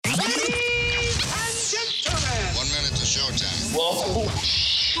showtime. Whoa.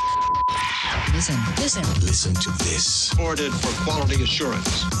 Listen to this. Ordered for quality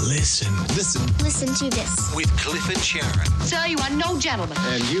assurance. Listen Listen to this. with Cliff and Sharon. So you are no gentleman.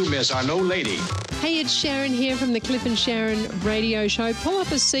 And you, miss, are no lady. Hey, it's Sharon here from the Cliff and Sharon radio show. Pull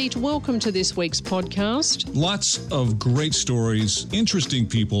up a seat. Welcome to this week's podcast. Lots of great stories, interesting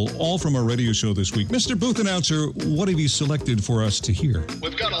people, all from our radio show this week. Mr. Booth Announcer, what have you selected for us to hear?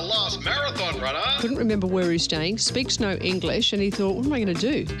 We've got a lost marathon runner. Couldn't remember where he's staying, speaks no English, and he thought, what am I going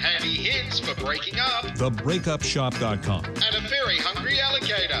to do? Handy hints for breaking up. TheBreakupShop.com. And a very hungry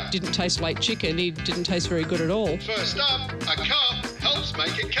alligator. Didn't taste like chicken. He didn't taste very good at all. First up, a cup helps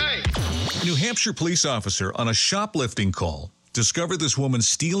make a cake. New Hampshire police officer on a shoplifting call discovered this woman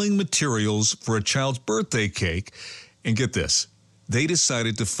stealing materials for a child's birthday cake. And get this, they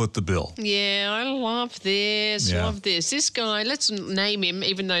decided to foot the bill. Yeah, I love this. Yeah. Love this. This guy, let's name him,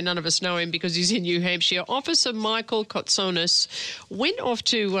 even though none of us know him because he's in New Hampshire. Officer Michael Kotsonis went off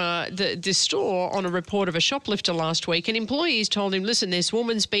to the store on a report of a shoplifter last week, and employees told him, listen, this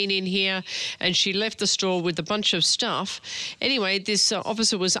woman's been in here and she left the store with a bunch of stuff. Anyway, this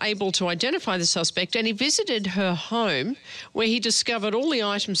officer was able to identify the suspect, and he visited her home where he discovered all the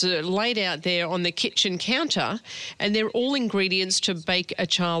items that are laid out there on the kitchen counter, and they're all ingredients to bake a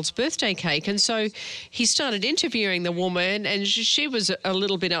child's birthday cake. And so he started interviewing the woman, and she was a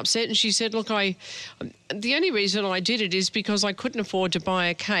little bit upset, and she said, look, the only reason I did it is because I couldn't afford to buy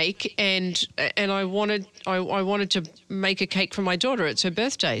a cake, and I wanted to make a cake for my daughter. It's her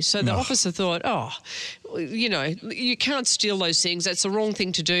birthday. So the officer thought, you know, you can't steal those things. That's the wrong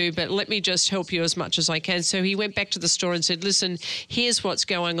thing to do, but let me just help you as much as I can. So he went back to the store and said, listen, here's what's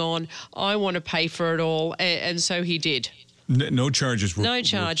going on. I want to pay for it all. And so he did. No charges were No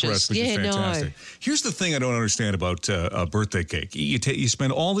charges. were pressed, which is fantastic. Here's the thing I don't understand about a birthday cake. You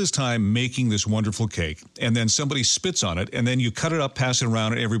spend all this time making this wonderful cake, and then somebody spits on it, and then you cut it up, pass it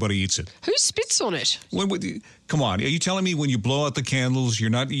around, and everybody eats it. Who spits on it? Come on, are you telling me when you blow out the candles,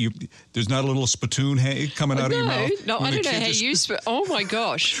 there's not a little spittoon coming out of your mouth? No, I don't know how you spit. Oh my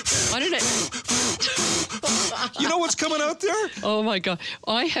gosh, I don't know. You know what's coming out there? Oh my God,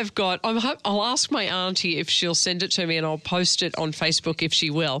 I'll ask my auntie if she'll send it to me, and I'll post it on Facebook if she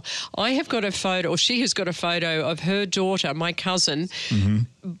will. I have got a photo, or she has got a photo of her daughter, my cousin.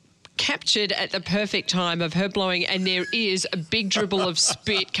 Captured at the perfect time of her blowing, and there is a big dribble of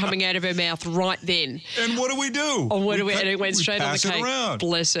spit coming out of her mouth right then. And what do we do? And it went straight on the cake. Around.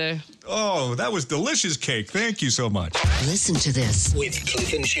 Bless her. Oh, that was delicious cake. Thank you so much. Listen to this with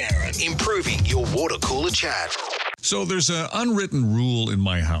Cliff and Sharon. Improving your water cooler chat. So there's an unwritten rule in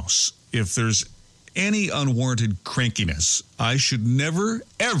my house. If there's any unwarranted crankiness, I should never,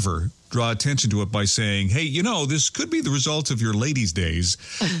 ever draw attention to it by saying, hey, you know, this could be the result of your ladies' days.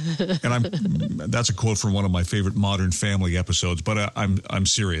 And that's a quote from one of my favorite Modern Family episodes, but I'm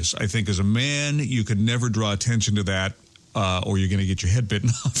serious. I think as a man, you could never draw attention to that or you're going to get your head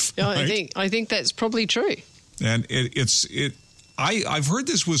bitten off. Yeah, right? I think that's probably true. And I've heard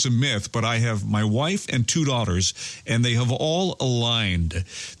this was a myth, but I have my wife and 2 daughters, and they have all aligned.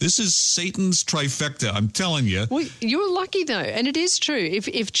 This is Satan's trifecta, I'm telling you. Well, you're lucky, though, and it is true.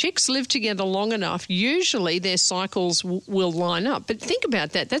 If chicks live together long enough, usually their cycles will line up. But think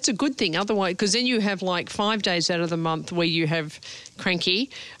about that. That's a good thing. Otherwise, because then you have like 5 days out of the month where you have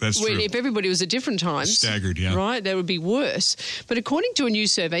cranky. That's true. If everybody was at different times. Staggered, yeah. Right, that would be worse. But according to a new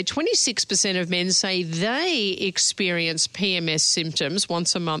survey, 26% of men say they experience PMS symptoms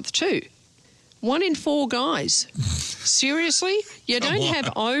once a month too. 1 in 4 guys. Seriously? You don't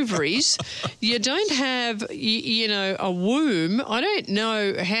have ovaries. You don't have, a womb. I don't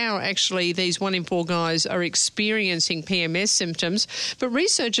know how actually these 1 in 4 guys are experiencing PMS symptoms, but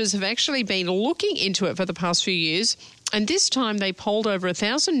researchers have actually been looking into it for the past few years. And this time they polled over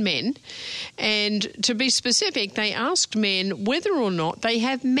 1,000 men, and to be specific, they asked men whether or not they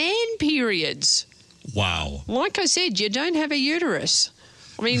have man periods. Wow. Like I said, you don't have a uterus.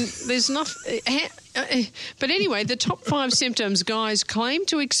 I mean, there's nothing. But anyway, the top 5 symptoms guys claim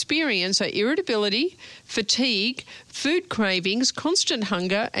to experience are irritability, fatigue, food cravings, constant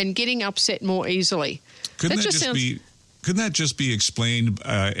hunger, and getting upset more easily. Couldn't that just be explained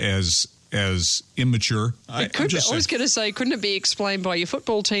as immature? I was going to say, couldn't it be explained by your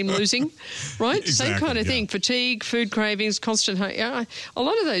football team losing? Right? Exactly, same kind of thing. Fatigue, food cravings, constant hunger. A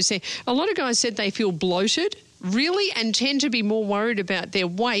lot of those things. A lot of guys said they feel bloated, really, and tend to be more worried about their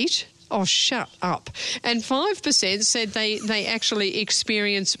weight. Oh, shut up. And 5% said they actually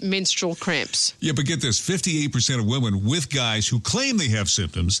experience menstrual cramps. Yeah, but get this, 58% of women with guys who claim they have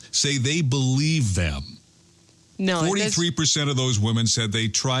symptoms say they believe them. No, 43% of those women said they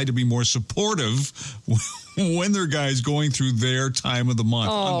try to be more supportive when their guy's going through their time of the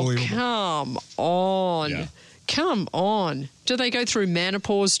month. Oh, Unbelievable. come on. Yeah. Come on. Do they go through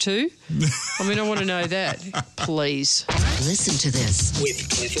menopause too? I mean, I want to know that. Please. Listen to this with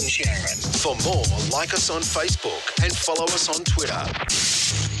Cliff and Sharon. For more, like us on Facebook and follow us on Twitter.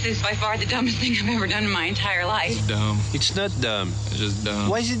 This is by far the dumbest thing I've ever done in my entire life. Dumb. It's not dumb. It's just dumb.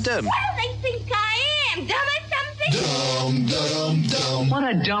 Why is it dumb? I think I am. Dumb as something. Dumb, dumb, dumb. What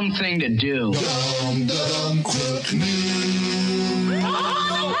a dumb thing to do. Dumb, dumb, quick news. Oh,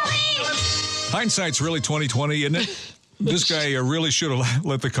 the police! Hindsight's really 2020, isn't it? This guy really should have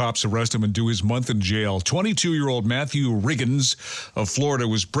let the cops arrest him and do his month in jail. 22-year-old Matthew Riggins of Florida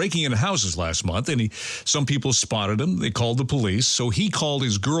was breaking into houses last month, and some people spotted him. They called the police, so he called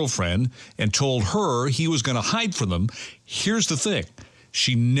his girlfriend and told her he was going to hide from them. Here's the thing.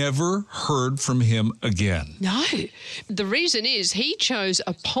 She never heard from him again. No. The reason is he chose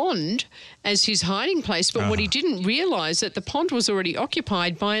a pond as his hiding place, but what he didn't realise that the pond was already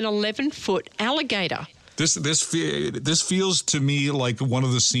occupied by an 11-foot alligator. This feels to me like one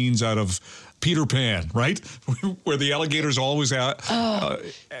of the scenes out of Peter Pan, right? Where the alligator's always out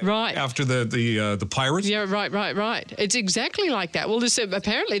right after the pirate. Yeah, right. It's exactly like that. Well,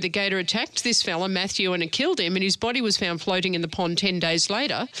 apparently the gator attacked this fella, Matthew, and it killed him, and his body was found floating in the pond 10 days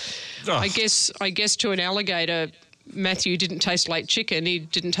later. Oh. I guess to an alligator, Matthew didn't taste like chicken. He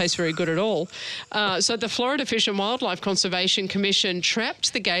didn't taste very good at all. So the Florida Fish and Wildlife Conservation Commission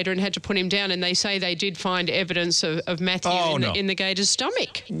trapped the gator and had to put him down, and they say they did find evidence of Matthew in the gator's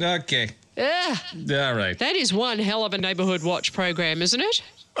stomach. Okay. Yeah. All right. That is one hell of a neighbourhood watch program, isn't it?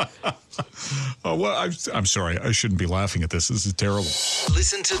 Oh, well, I'm sorry. I shouldn't be laughing at this. This is terrible.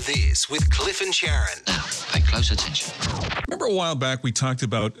 Listen to this with Cliff and Sharon. Pay close attention. Remember a while back we talked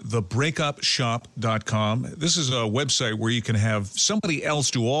about thebreakupshop.com? This is a website where you can have somebody else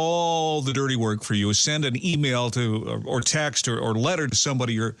do all the dirty work for you. Send an email to or text or letter to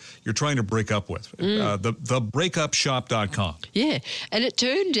somebody you're trying to break up with. Thebreakupshop.com. Yeah, and it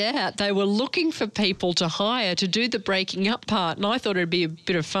turned out they were looking for people to hire to do the breaking up part, and I thought it'd be a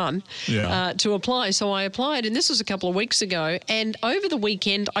bit of fun to apply. So I applied, and this was a couple of weeks ago, and over the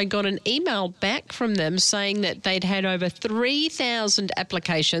weekend I got an email back from them saying that they'd had over 3,000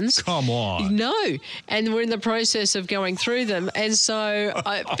 applications. Come on. No, and we're in the process of going through them, and so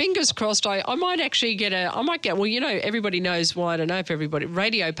fingers crossed I might actually get well, you know, everybody knows, well, I don't know if everybody,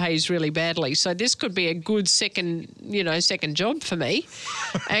 radio pays really badly, so this could be a good second job for me,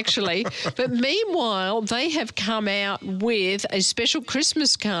 actually. But meanwhile, they have come out with a special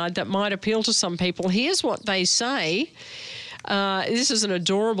Christmas card that might appeal to some people. Here's what they say. This is an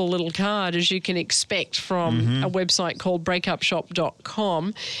adorable little card, as you can expect from a website called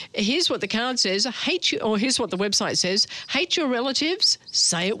breakupshop.com. Here's what the card says. Here's what the website says. Hate your relatives?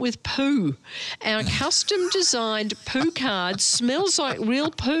 Say it with poo. Our custom-designed poo card smells like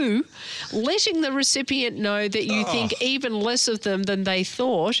real poo, letting the recipient know that you think even less of them than they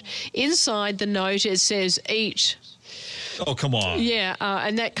thought. Inside the note, it says, eat. Oh, come on. Yeah,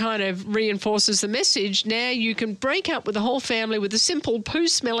 and that kind of reinforces the message. Now you can break up with the whole family with a simple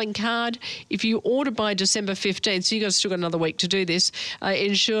poo-smelling card if you order by December 15th. So you've still got another week to do this.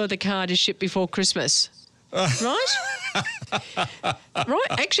 Ensure the card is shipped before Christmas. Right? Right.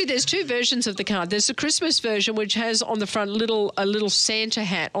 Actually, there's two versions of the card. There's the Christmas version, which has on the front a little Santa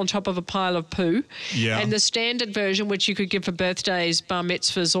hat on top of a pile of poo. Yeah. And the standard version, which you could give for birthdays, bar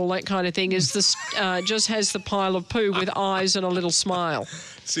mitzvahs, all that kind of thing, is just has the pile of poo with eyes and a little smile.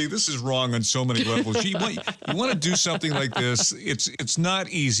 See, this is wrong on so many levels. You want to do something like this. It's not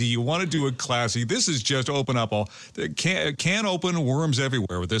easy. You want to do it classy. This is just open up all can open worms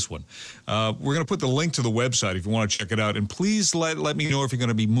everywhere with this one. We're going to put the link to the website if you want to check it out. And please let me know if you're going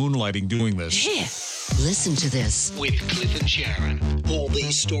to be moonlighting doing this. Yeah. Listen to this with Cliff and Sharon. All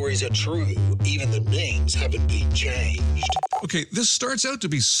these stories are true. Even the names haven't been changed. Okay, this starts out to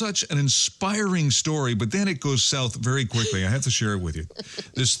be such an inspiring story, but then it goes south very quickly. I have to share it with you.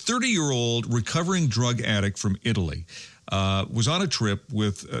 This 30-year-old recovering drug addict from Italy was on a trip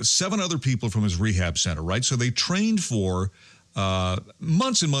with 7 other people from his rehab center, right? So they trained for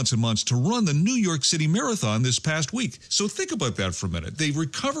months and months and months to run the New York City Marathon this past week. So think about that for a minute. They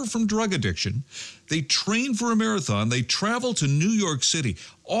recover from drug addiction. They train for a marathon. They travel to New York City.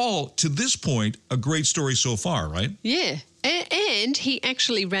 All, to this point, a great story so far, right? Yeah. And he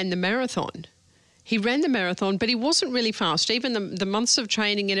actually ran the marathon. He ran the marathon, but he wasn't really fast. Even the months of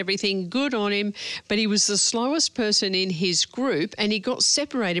training and everything, good on him, but he was the slowest person in his group, and he got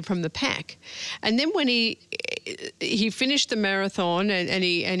separated from the pack. And then when he he finished the marathon and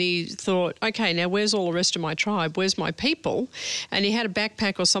he thought, okay, now where's all the rest of my tribe? Where's my people? And he had a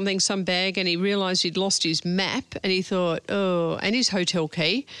backpack or something, some bag, and he realised he'd lost his map, and he thought, and his hotel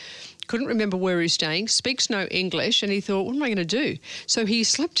key. Couldn't remember where he was staying, speaks no English, and he thought, what am I going to do? So he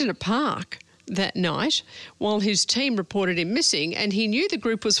slept in a park that night while his team reported him missing, and he knew the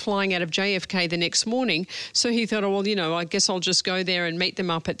group was flying out of JFK the next morning, so he thought, I guess I'll just go there and meet them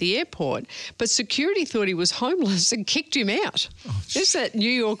up at the airport. But security thought he was homeless and kicked him out. There's that New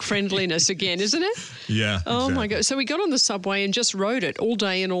York friendliness again, isn't it? Yeah. Oh, exactly. my God. So he got on the subway and just rode it all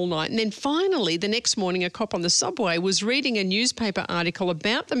day and all night. And then finally, the next morning, a cop on the subway was reading a newspaper article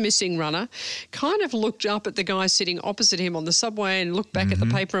about the missing runner, kind of looked up at the guy sitting opposite him on the subway and looked back at the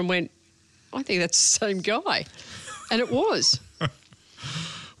paper and went, I think that's the same guy. And it was.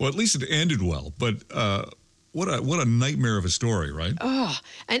 Well, at least it ended well. But what a nightmare of a story, right? Oh,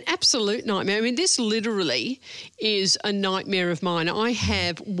 an absolute nightmare. I mean, this literally is a nightmare of mine. I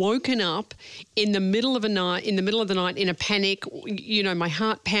have woken up in the middle of the night in a panic, my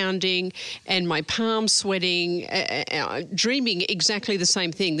heart pounding and my palms sweating, dreaming exactly the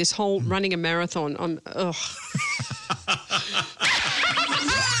same thing. This whole running a marathon.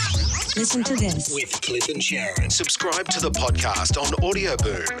 Listen to this. With Cliff and Sharon. Subscribe to the podcast on Audio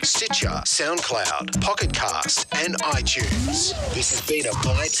Boom, Stitcher, SoundCloud, Pocket Cast, and iTunes. This has been a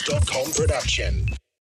Bytes.com production.